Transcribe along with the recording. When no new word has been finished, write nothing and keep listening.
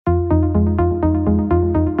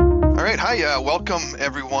Hi, welcome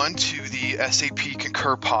everyone to the SAP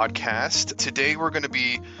Concur podcast. Today we're going to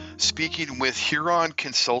be speaking with Huron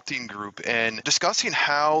Consulting Group and discussing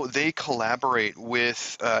how they collaborate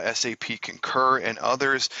with SAP Concur and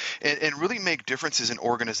others and really make differences in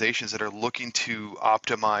organizations that are looking to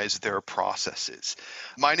optimize their processes.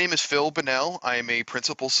 My name is Phil Bunnell. I am a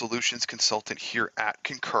principal solutions consultant here at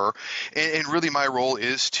Concur, and really my role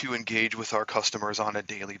is to engage with our customers on a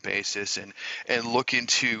daily basis and look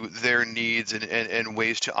into their needs and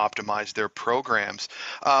ways to optimize their programs.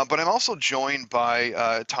 But I'm also joined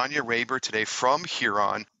by Tanya Raber today from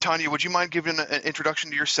Huron. Tanya, would you mind giving an introduction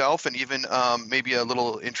to yourself and even maybe a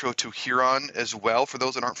little intro to Huron as well for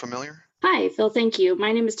those that aren't familiar? Hi, Phil. Thank you.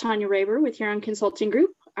 My name is Tanya Raber with Huron Consulting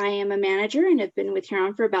Group. I am a manager and have been with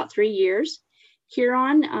Huron for about 3 years.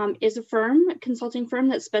 Huron is a consulting firm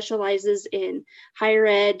that specializes in higher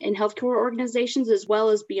ed and healthcare organizations as well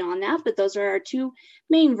as beyond that, but those are our two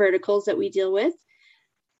main verticals that we deal with.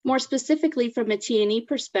 More specifically, from a T&E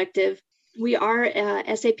perspective, we are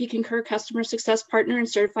a SAP Concur Customer Success Partner and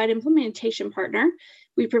Certified Implementation Partner.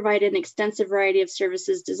 We provide an extensive variety of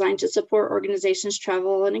services designed to support organizations'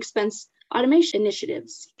 travel and expense automation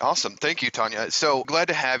initiatives. Awesome. Thank you, Tanya. So glad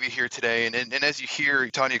to have you here today. And as you hear,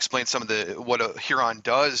 Tanya explain some of what Huron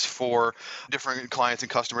does for different clients and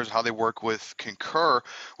customers, how they work with Concur.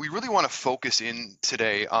 We really want to focus in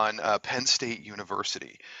today on Penn State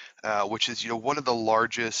University. Which is, one of the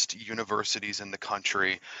largest universities in the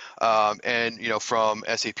country, and from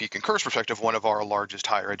SAP Concur's perspective, one of our largest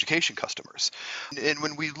higher education customers. And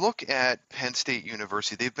when we look at Penn State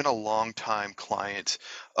University, they've been a long-time client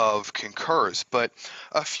of Concur's, but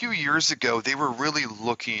a few years ago, they were really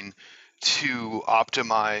looking to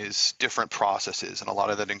optimize different processes, and a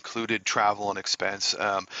lot of that included travel and expense.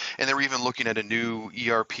 And they were even looking at a new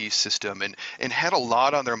ERP system and had a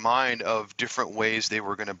lot on their mind of different ways they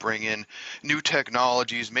were going to bring in new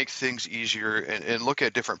technologies, make things easier, and look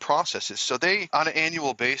at different processes. So they, on an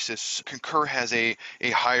annual basis, Concur has a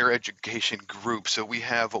higher education group. So we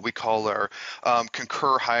have what we call our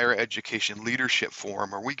Concur Higher Education Leadership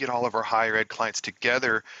Forum, where we get all of our higher ed clients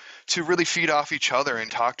together to really feed off each other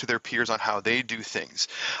and talk to their peers on how they do things.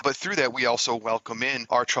 But through that, we also welcome in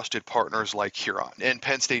our trusted partners like Huron. And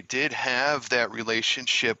Penn State did have that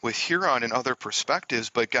relationship with Huron and other perspectives,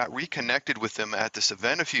 but got reconnected with them at this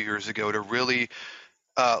event a few years ago to really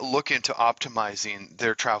look into optimizing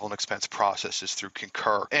their travel and expense processes through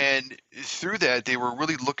Concur. And through that, they were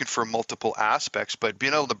really looking for multiple aspects, but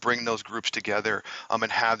being able to bring those groups together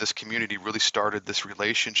and have this community really started this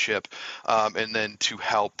relationship, and then to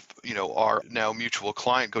help our now mutual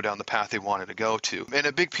client go down the path they wanted to go to. And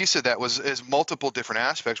a big piece of that is multiple different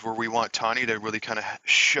aspects where we want Tanya to really kind of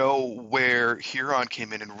show where Huron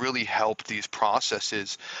came in and really helped these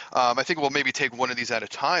processes. I think we'll maybe take one of these at a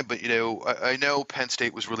time, but I know Penn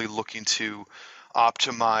State was really looking to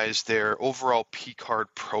optimize their overall P-card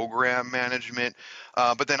program management,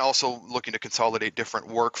 but then also looking to consolidate different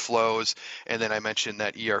workflows. And then I mentioned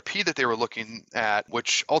that ERP that they were looking at,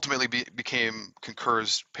 which ultimately became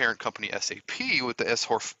Concur's parent company SAP with the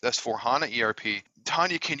S/4HANA ERP.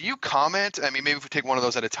 Tanya, can you comment? I mean, maybe if we take one of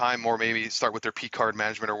those at a time, or maybe start with their P-card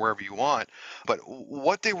management or wherever you want, but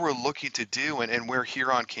what they were looking to do and where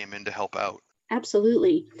Huron came in to help out.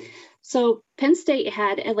 Absolutely. So Penn State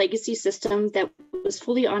had a legacy system that was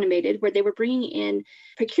fully automated where they were bringing in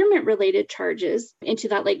procurement-related charges into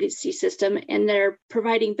that legacy system, and their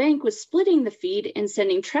providing bank was splitting the feed and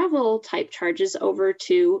sending travel-type charges over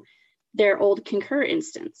to their old Concur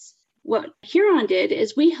instance. What Huron did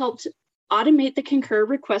is we helped automate the Concur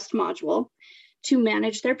request module to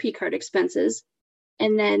manage their P-card expenses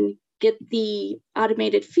and then get the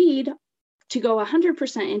automated feed to go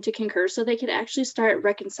 100% into Concur so they could actually start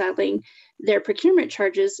reconciling their procurement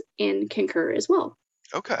charges in Concur as well.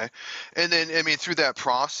 Okay. And then, I mean, through that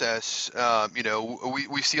process,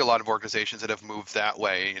 we see a lot of organizations that have moved that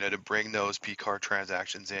way, to bring those P-card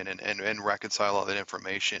transactions in and reconcile all that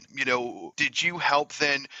information. Did you help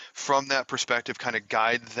then from that perspective kind of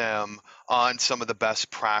guide them on some of the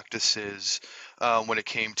best practices when it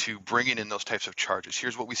came to bringing in those types of charges?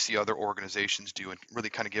 Here's what we see other organizations do, and really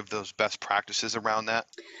kind of give those best practices around that?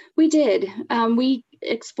 We did. We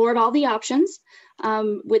explored all the options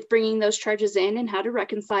with bringing those charges in and how to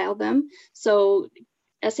reconcile them. So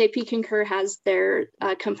SAP Concur has their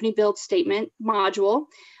company build statement module,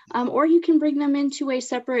 or you can bring them into a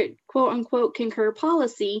separate quote unquote Concur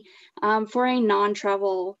policy for a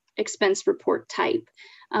non-travel expense report type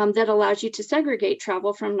that allows you to segregate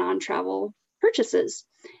travel from non-travel purchases.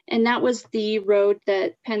 And that was the road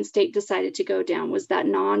that Penn State decided to go down, was that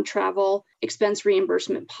non-travel expense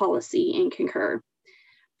reimbursement policy in Concur.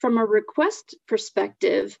 from a request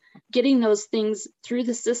perspective, getting those things through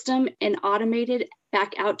the system and automated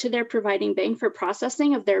back out to their providing bank for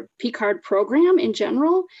processing of their P-card program in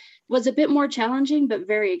general was a bit more challenging, but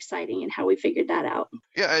very exciting in how we figured that out.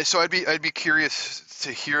 Yeah, so I'd be curious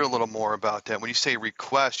to hear a little more about that. When you say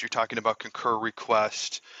request, you're talking about Concur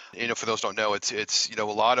request. For those who don't know, it's a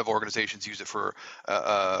lot of organizations use it for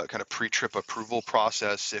a kind of pre-trip approval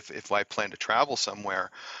process if I plan to travel somewhere.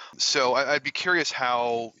 So I'd be curious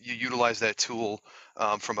how you utilize that tool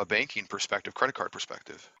from a banking perspective, credit card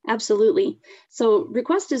perspective. Absolutely. So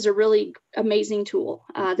Request is a really amazing tool,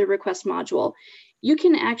 the Request module. You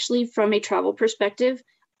can actually, from a travel perspective,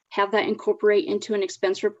 have that incorporate into an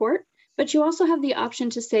expense report, but you also have the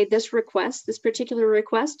option to say this particular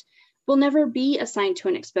request, will never be assigned to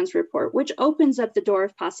an expense report, which opens up the door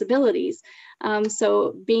of possibilities.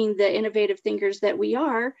 So being the innovative thinkers that we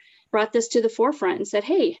are, brought this to the forefront and said,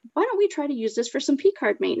 hey, why don't we try to use this for some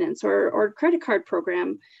P-card maintenance or credit card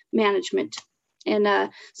program management?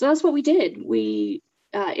 And so that's what we did. We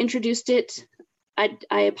introduced it.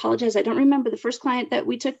 I apologize, I don't remember the first client that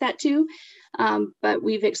we took that to, but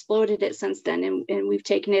we've exploded it since then, and we've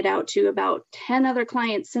taken it out to about 10 other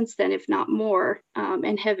clients since then, if not more,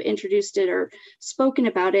 and have introduced it or spoken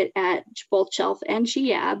about it at both Shelf and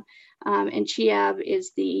CHIAB. And CHIAB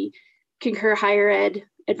is the Concur Higher Ed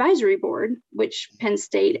Advisory Board, which Penn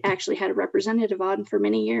State actually had a representative on for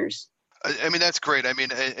many years. I mean, that's great. I mean,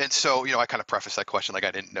 and so, I kind of prefaced that question like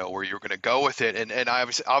I didn't know where you were going to go with it. And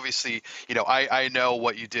obviously, I know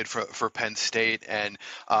what you did for Penn State, and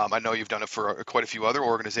I know you've done it for quite a few other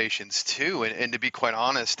organizations too. And to be quite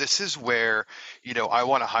honest, this is where, I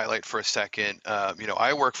want to highlight for a second,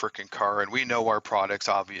 I work for Concur and we know our products,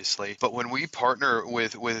 obviously, but when we partner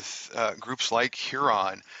with groups like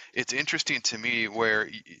Huron, it's interesting to me where,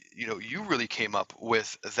 you really came up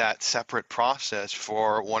with that separate process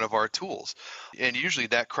for one of our tools. And usually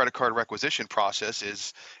that credit card requisition process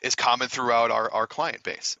is common throughout our client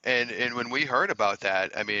base. And when we heard about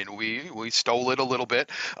that, I mean, we stole it a little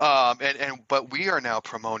bit, but we are now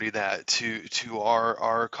promoting that to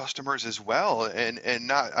our customers as well. And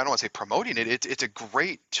not, I don't want to say promoting it. It's a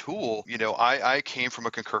great tool. I came from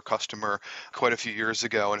a Concur customer quite a few years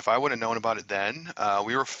ago, and if I would have known about it then,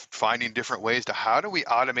 we were finding different ways to how do we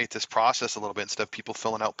automate this process a little bit instead of people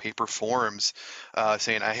filling out paper forms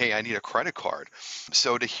saying, hey, I need a credit card.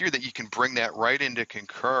 So to hear that you can bring that right into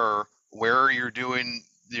Concur where you're doing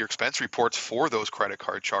your expense reports for those credit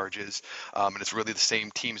card charges, and it's really the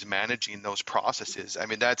same teams managing those processes. I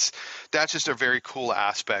mean, that's just a very cool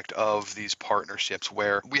aspect of these partnerships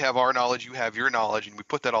where we have our knowledge, you have your knowledge, and we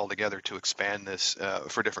put that all together to expand this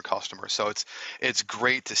for different customers. So it's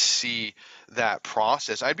great to see that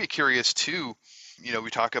process. I'd be curious too.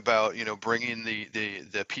 We talk about, bringing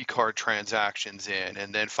the P-card transactions in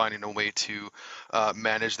and then finding a way to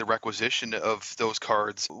manage the requisition of those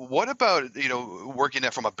cards. What about, working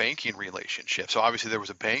that from a banking relationship? So obviously there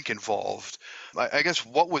was a bank involved. I guess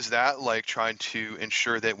what was that like, trying to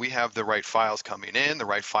ensure that we have the right files coming in, the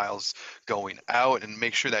right files going out, and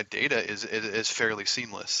make sure that data is fairly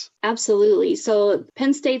seamless? Absolutely. So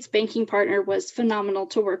Penn State's banking partner was phenomenal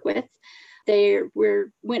to work with. They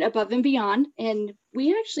went above and beyond, and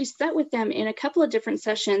we actually sat with them in a couple of different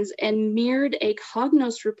sessions and mirrored a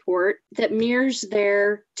Cognos report that mirrors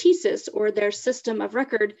their TSIS, or their system of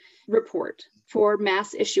record report, for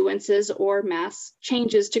mass issuances or mass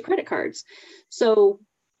changes to credit cards. So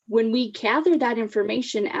when we gather that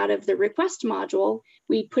information out of the request module,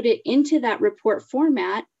 we put it into that report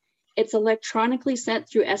format. It's electronically sent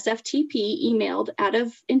through SFTP, emailed out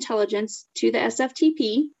of intelligence to the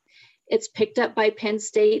SFTP. It's picked up by Penn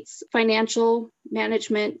State's financial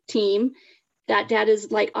management team. That data is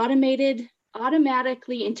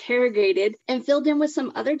automatically interrogated and filled in with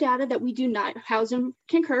some other data that we do not house in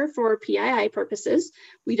Concur for PII purposes.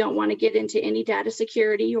 We don't want to get into any data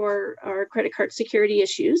security or credit card security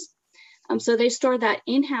issues. So they store that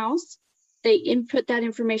in-house. They input that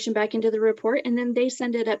information back into the report, and then they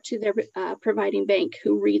send it up to their providing bank,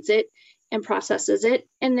 who reads it and processes it,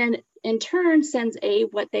 and then in turn sends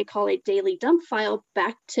what they call a daily dump file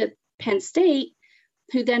back to Penn State,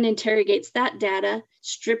 who then interrogates that data,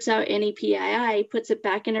 strips out any PII, puts it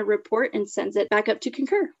back in a report, and sends it back up to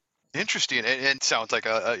Concur. Interesting. And sounds like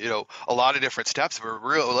a lot of different steps, but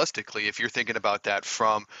realistically, if you're thinking about that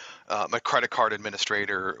from a credit card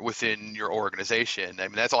administrator within your organization, I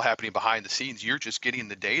mean, that's all happening behind the scenes. You're just getting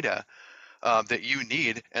the data that you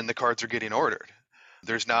need, and the cards are getting ordered.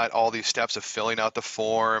 There's not all these steps of filling out the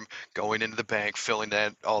form, going into the bank, filling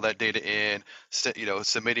all that data in,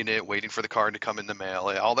 submitting it, waiting for the card to come in the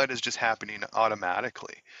mail. All that is just happening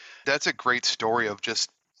automatically. That's a great story of just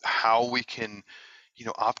how we can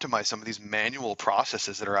optimize some of these manual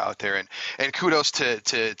processes that are out there. And kudos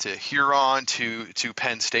to Huron, to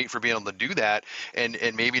Penn State for being able to do that, and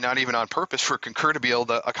maybe not even on purpose for Concur to be able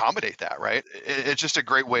to accommodate that, right? It's just a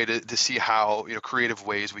great way to see how creative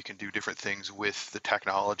ways we can do different things with the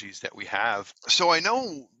technologies that we have. So I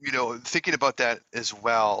know, thinking about that as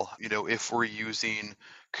well, if we're using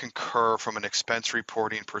Concur from an expense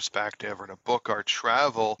reporting perspective, or to book our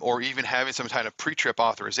travel, or even having some kind of pre-trip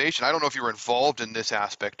authorization. I don't know if you were involved in this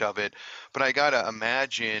aspect of it, but I gotta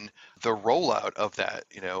imagine the rollout of that,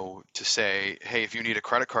 to say, hey, if you need a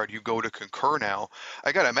credit card, you go to Concur now.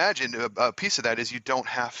 I gotta imagine a piece of that is you don't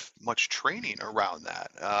have much training around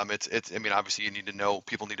that. I mean, obviously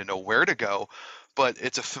people need to know where to go, but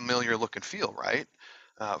it's a familiar look and feel, right?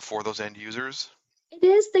 For those end users. It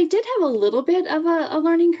is. They did have a little bit of a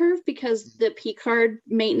learning curve because the P card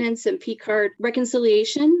maintenance and P card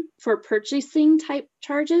reconciliation for purchasing type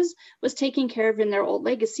charges was taken care of in their old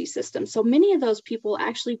legacy system. So many of those people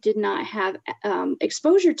actually did not have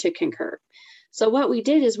exposure to Concur. So what we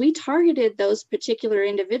did is we targeted those particular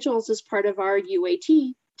individuals as part of our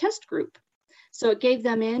UAT test group. So it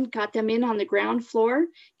got them in on the ground floor,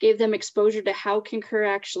 gave them exposure to how Concur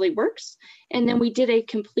actually works. And then we did a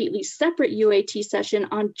completely separate UAT session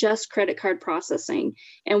on just credit card processing.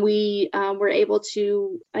 And we were able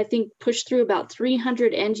to, I think, push through about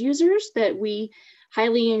 300 end users that we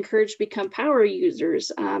highly encourage become power users,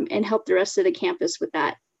 and help the rest of the campus with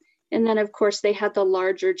that. And then, of course, they had the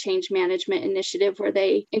larger change management initiative where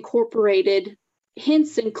they incorporated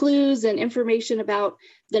hints and clues and information about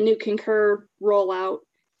the new Concur rollout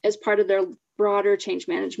as part of their broader change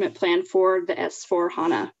management plan for the S4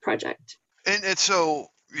 HANA project. And so,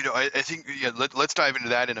 I think, let's dive into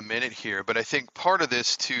that in a minute here. But I think part of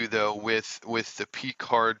this too, though, with the P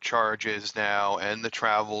card charges now and the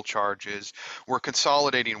travel charges, we're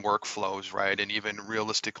consolidating workflows, right? And even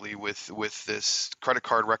realistically with this credit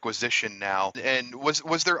card requisition now. And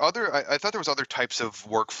was there other? I thought there was other types of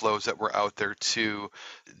workflows that were out there too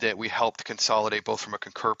that we helped consolidate, both from a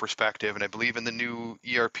Concur perspective, and I believe in the new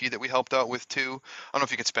ERP that we helped out with too. I don't know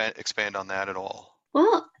if you could expand on that at all.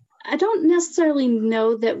 Well, I don't necessarily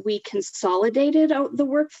know that we consolidated the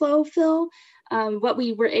workflow, Phil. What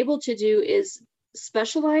we were able to do is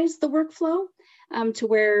specialize the workflow to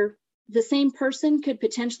where the same person could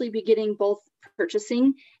potentially be getting both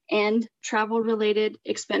purchasing and travel related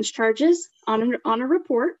expense charges on a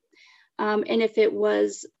report. And if it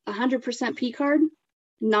was 100% P card,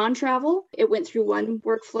 non-travel, it went through one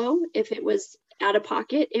workflow. If it was out of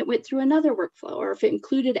pocket, it went through another workflow, or if it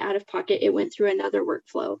included out of pocket, it went through another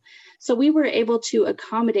workflow. So we were able to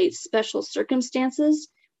accommodate special circumstances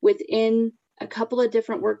within a couple of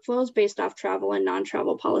different workflows based off travel and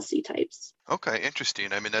non-travel policy types. Okay,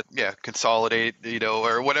 interesting. I mean, consolidate,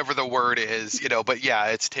 or whatever the word is, but yeah,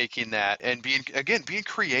 it's taking that and being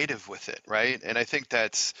creative with it, right? And I think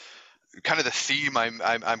that's kind of the theme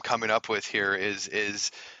I'm coming up with here is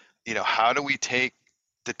how do we take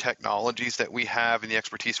the technologies that we have and the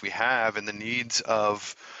expertise we have and the needs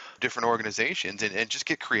of different organizations and just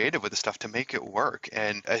get creative with the stuff to make it work.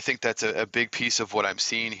 And I think that's a big piece of what I'm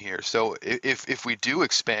seeing here. So if we do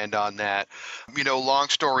expand on that, long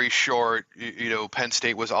story short, Penn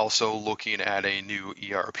State was also looking at a new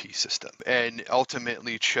ERP system and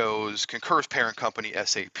ultimately chose Concur's parent company,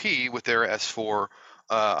 SAP, with their S4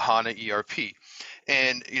 HANA ERP.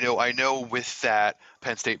 And, I know with that,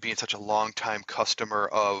 Penn State being such a long-time customer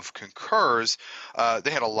of Concur's,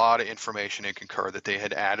 they had a lot of information in Concur that they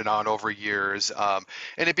had added on over years.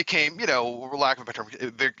 And it became, for lack of a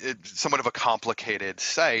better term, somewhat of a complicated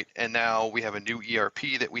site. And now we have a new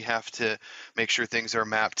ERP that we have to make sure things are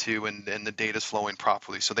mapped to and the data is flowing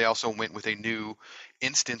properly. So they also went with a new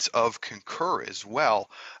instance of Concur as well,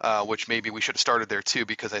 which maybe we should have started there too,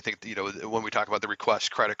 because I think, when we talk about the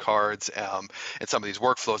request credit cards and some of these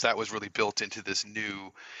workflows, that was really built into this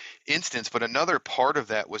new instance. But another part of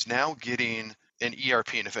that was now getting an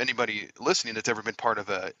ERP. And if anybody listening that's ever been part of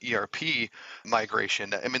a ERP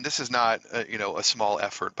migration, I mean, this is not a small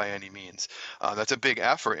effort by any means. That's a big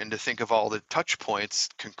effort. And to think of all the touch points,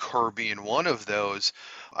 Concur being one of those,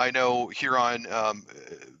 I know Huron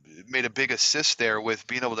made a big assist there with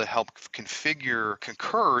being able to help configure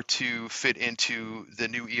Concur to fit into the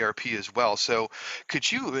new ERP as well. So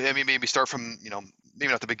could you, maybe start from,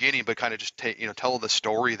 maybe not the beginning, but kind of just tell the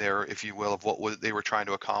story there, if you will, of what they were trying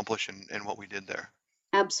to accomplish and what we did there.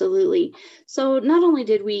 Absolutely. So not only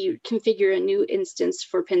did we configure a new instance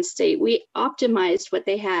for Penn State, we optimized what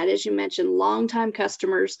they had, as you mentioned, longtime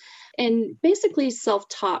customers, and basically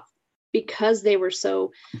self-taught because they were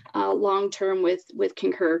so long-term with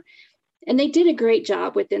Concur. And they did a great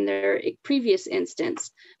job within their previous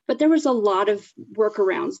instance, but there was a lot of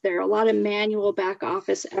workarounds there, a lot of manual back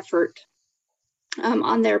office effort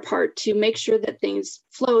on their part to make sure that things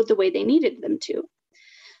flowed the way they needed them to.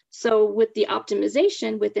 So with the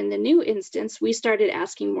optimization within the new instance, we started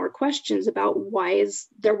asking more questions about why is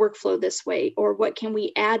their workflow this way, or what can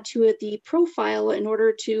we add to it, the profile, in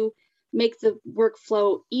order to make the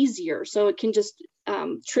workflow easier. So it can just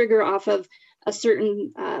trigger off of a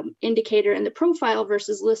certain indicator in the profile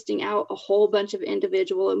versus listing out a whole bunch of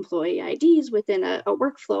individual employee IDs within a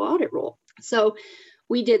workflow audit role. So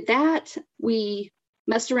we did that. We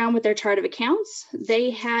messed around with their chart of accounts.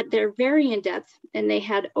 They're very in depth, and they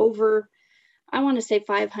had over, I want to say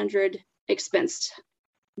 500 expensed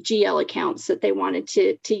GL accounts that they wanted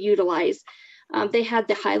to utilize. They had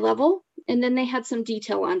the high level, and then they had some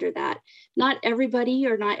detail under that. Not everybody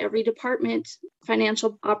or not every department,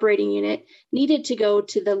 financial operating unit, needed to go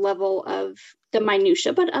to the level of the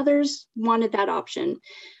minutia, but others wanted that option.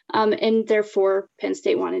 And therefore, Penn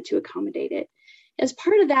State wanted to accommodate it. As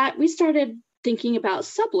part of that, we started thinking about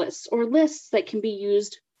sublists or lists that can be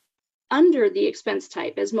used under the expense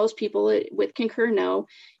type. As most people with Concur know,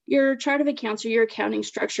 your chart of accounts or your accounting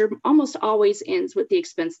structure almost always ends with the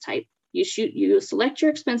expense type. You select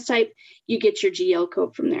your expense type, you get your GL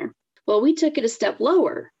code from there. Well, we took it a step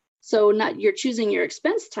lower. So not you're choosing your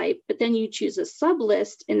expense type, but then you choose a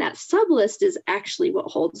sublist, and that sublist is actually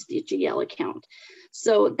what holds the GL account.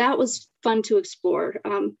 So that was fun to explore.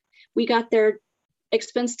 We got their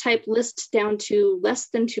expense type list down to less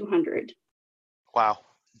than 200. Wow.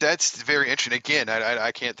 That's very interesting. Again,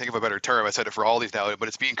 I can't think of a better term. I said it for all these now, but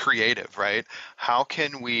it's being creative, right? How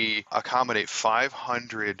can we accommodate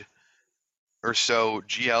 500 or so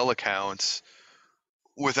GL accounts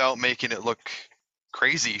without making it look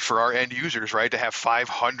crazy for our end users, right? To have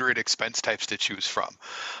 500 expense types to choose from,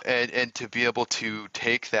 and to be able to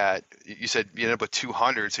take that, you said you end up with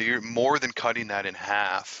 200, so you're more than cutting that in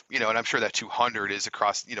half, and I'm sure that 200 is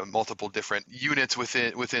across, multiple different units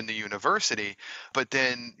within the university, but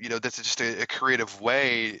then, that's just a creative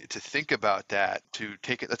way to think about that,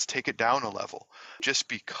 let's take it down a level. Just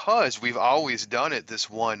because we've always done it this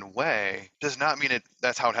one way does not mean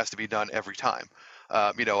that's how it has to be done every time.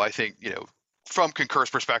 I think, from Concur's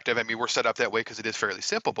perspective, we're set up that way because it is fairly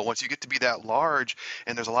simple. But once you get to be that large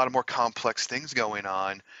and there's a lot of more complex things going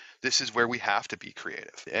on, this is where we have to be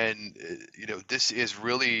creative. And, this is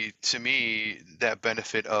really, to me, that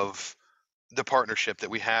benefit of the partnership that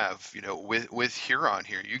we have, with Huron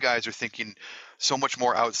here. You guys are thinking so much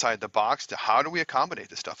more outside the box to how do we accommodate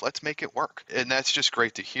this stuff? Let's make it work. And that's just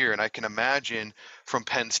great to hear. And I can imagine from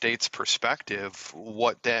Penn State's perspective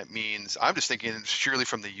what that means. I'm just thinking surely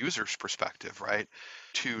from the user's perspective, right?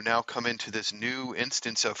 To now come into this new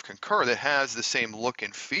instance of Concur that has the same look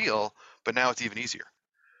and feel, but now it's even easier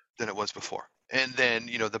than it was before. And then,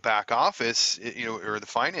 the back office, or the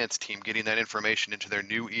finance team getting that information into their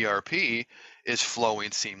new ERP is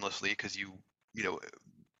flowing seamlessly because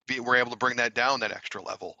we're able to bring that down that extra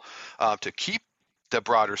level to keep the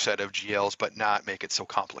broader set of GLs, but not make it so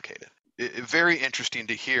complicated. Very interesting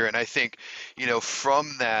to hear. And I think,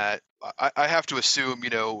 from that, I have to assume,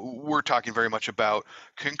 we're talking very much about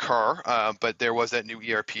Concur, but there was that new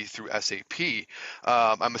ERP through SAP.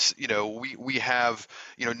 We have,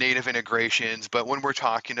 native integrations, but when we're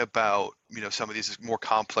talking about, some of these more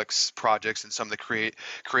complex projects and some of the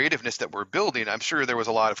creativeness that we're building, I'm sure there was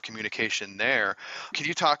a lot of communication there. Can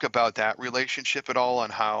you talk about that relationship at all on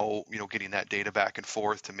how, getting that data back and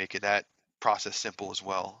forth to make it that process simple as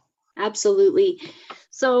well? Absolutely.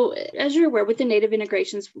 So as you're aware, with the native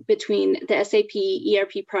integrations between the SAP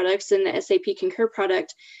ERP products and the SAP Concur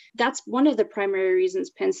product, that's one of the primary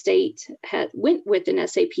reasons Penn State went with an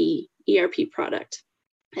SAP ERP product,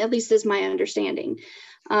 at least is my understanding.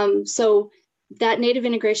 So that native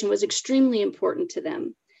integration was extremely important to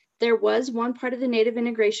them. There was one part of the native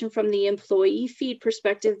integration from the employee feed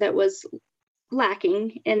perspective that was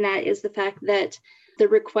lacking, and that is the fact that the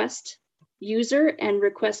request user and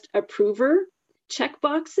request approver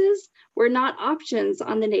checkboxes were not options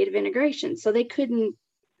on the native integration. So they couldn't,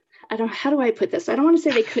 how do I put this? I don't want to say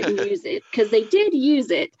they couldn't use it because they did use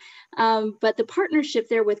it. But the partnership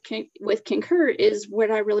there with Concur is what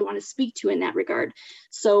I really want to speak to in that regard.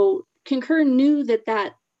 So Concur knew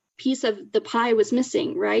that piece of the pie was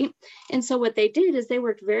missing, right? And so what they did is they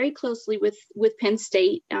worked very closely with Penn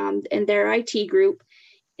State and their IT group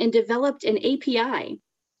and developed an API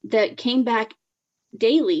that came back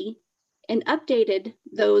daily and updated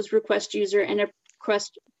those request user and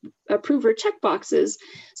request approver checkboxes.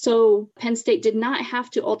 So Penn State did not have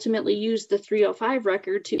to ultimately use the 305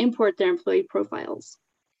 record to import their employee profiles.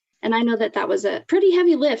 And I know that that was a pretty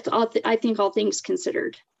heavy lift, I think, all things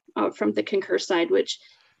considered, from the Concur side, which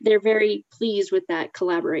they're very pleased with that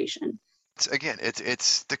collaboration. Again,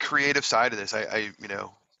 it's the creative side of this. I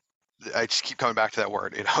just keep coming back to that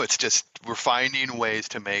word. It's just we're finding ways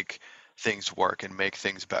to make things work and make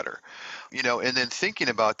things better. And then thinking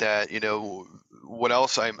about that, what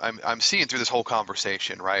else I'm seeing through this whole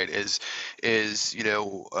conversation, right, is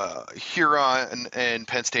Huron and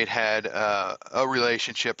Penn State had a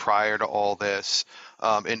relationship prior to all this,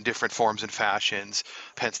 in different forms and fashions.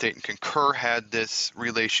 Penn State and Concur had this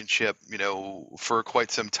relationship, for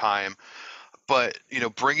quite some time. But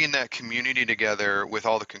bringing that community together with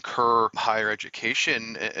all the Concur higher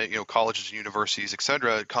education, colleges and universities, et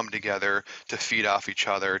cetera, come together to feed off each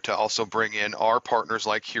other, to also bring in our partners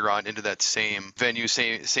like Huron into that same venue,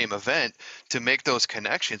 same event, to make those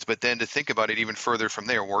connections. But then to think about it even further from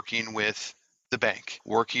there, working with the bank,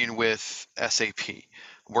 working with SAP,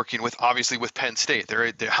 working with obviously with Penn State.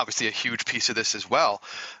 They're obviously a huge piece of this as well.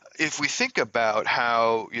 If we think about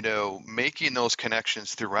how making those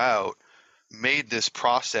connections throughout made this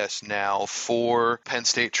process now for Penn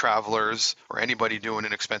State travelers or anybody doing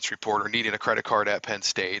an expense report or needing a credit card at Penn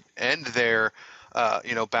State and their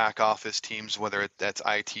back office teams, whether that's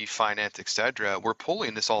IT, finance, et cetera, we're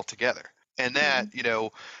pulling this all together. And that,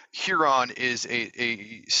 Huron is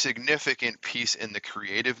a significant piece in the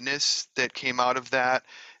creativeness that came out of that,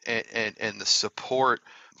 and the support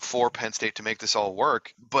for Penn State to make this all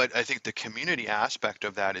work. But I think the community aspect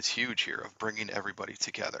of that is huge here, of bringing everybody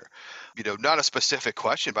together. Not a specific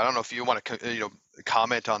question, but I don't know if you want to,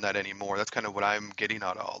 comment on that anymore. That's kind of what I'm getting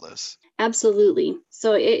out of all this. Absolutely.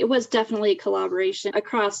 So it was definitely a collaboration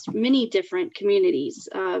across many different communities.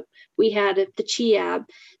 We had the CHIAB.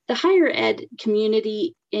 The higher ed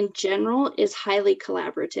community in general is highly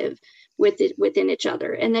collaborative within each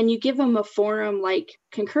other. And then you give them a forum like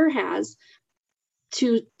Concur has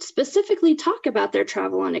to specifically talk about their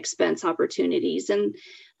travel and expense opportunities and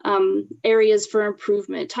areas for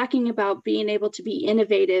improvement, talking about being able to be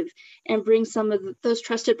innovative and bring some of those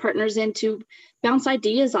trusted partners in to bounce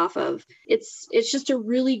ideas off of. It's just a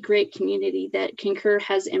really great community that Concur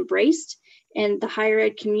has embraced, and the higher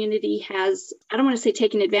ed community has, I don't want to say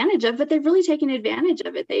taken advantage of, but they've really taken advantage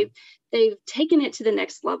of it. They've taken it to the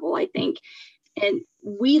next level, I think. And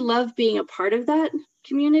we love being a part of that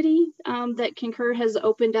community that Concur has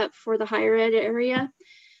opened up for the higher ed area.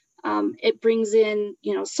 It brings in,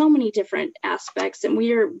 so many different aspects, and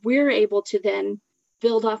we're able to then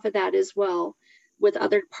build off of that as well with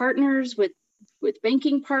other partners, with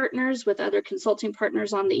banking partners, with other consulting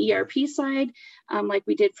partners on the ERP side, like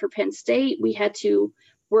we did for Penn State. We had to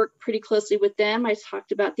work pretty closely with them. I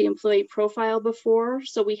talked about the employee profile before,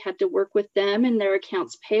 so we had to work with them and their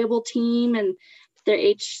accounts payable team and their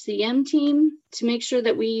HCM team to make sure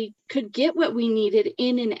that we could get what we needed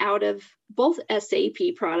in and out of both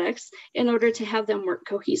SAP products in order to have them work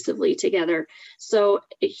cohesively together. So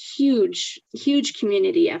a huge, huge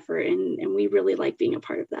community effort, and we really like being a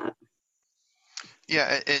part of that.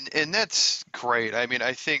 Yeah, and that's great. I mean,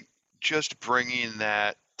 I think just bringing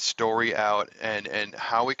that story out and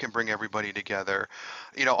how we can bring everybody together.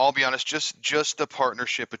 I'll be honest, just the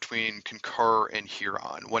partnership between Concur and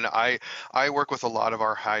Huron. When I work with a lot of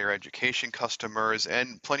our higher education customers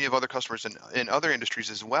and plenty of other customers in other industries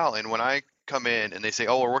as well. And when I come in and they say,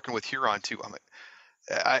 "Oh, we're working with Huron too," I'm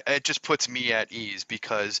like, it just puts me at ease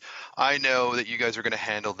because I know that you guys are going to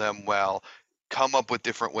handle them well. Come up with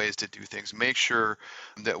different ways to do things, make sure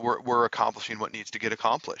that we're accomplishing what needs to get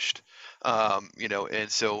accomplished. And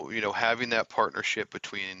so, having that partnership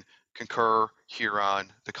between Concur,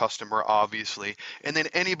 Huron, the customer, obviously, and then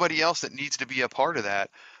anybody else that needs to be a part of that,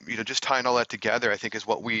 just tying all that together, I think is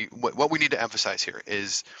what we need to emphasize here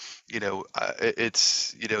is,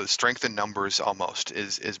 it's, strength in numbers almost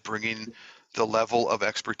is bringing the level of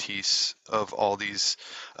expertise of all these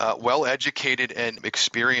well-educated and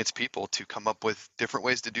experienced people to come up with different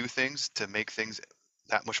ways to do things to make things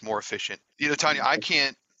that much more efficient. Tanya, I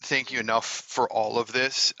can't thank you enough for all of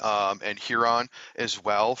this, and Huron as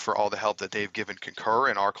well for all the help that they've given Concur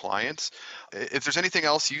and our clients. If there's anything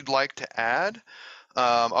else you'd like to add,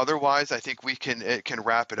 otherwise I think it can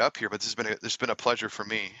wrap it up here, but this has been a pleasure for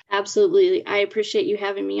me. Absolutely. I appreciate you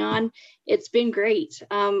having me on. It's been great.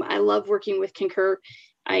 I love working with Concur.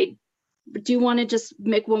 I do want to just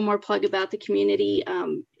make one more plug about the community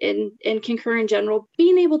and Concur in general,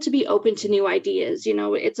 being able to be open to new ideas.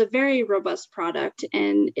 It's a very robust product,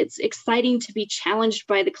 and it's exciting to be challenged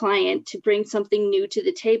by the client to bring something new to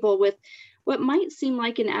the table with what might seem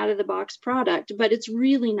like an out-of-the-box product, but it's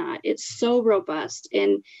really not. It's so robust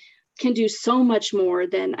and can do so much more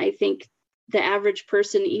than I think the average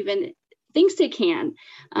person even thinks it can,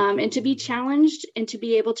 and to be challenged and to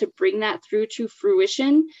be able to bring that through to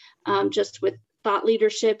fruition, just with thought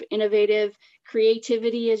leadership, innovative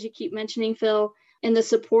creativity, as you keep mentioning, Phil, and the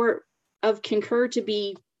support of Concur to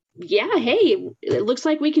be, yeah, hey, it looks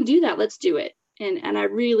like we can do that. Let's do it. And I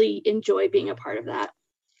really enjoy being a part of that.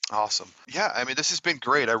 Awesome. Yeah, I mean, this has been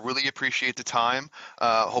great. I really appreciate the time.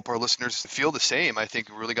 Hope our listeners feel the same. I think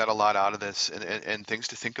we really got a lot out of this and things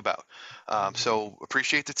to think about. So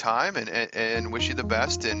appreciate the time and wish you the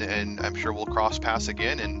best. And I'm sure we'll cross paths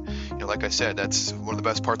again. And, like I said, that's one of the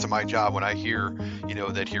best parts of my job when I hear,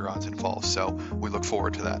 that Huron's involved. So we look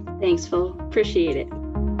forward to that. Thanks, Phil. Appreciate it.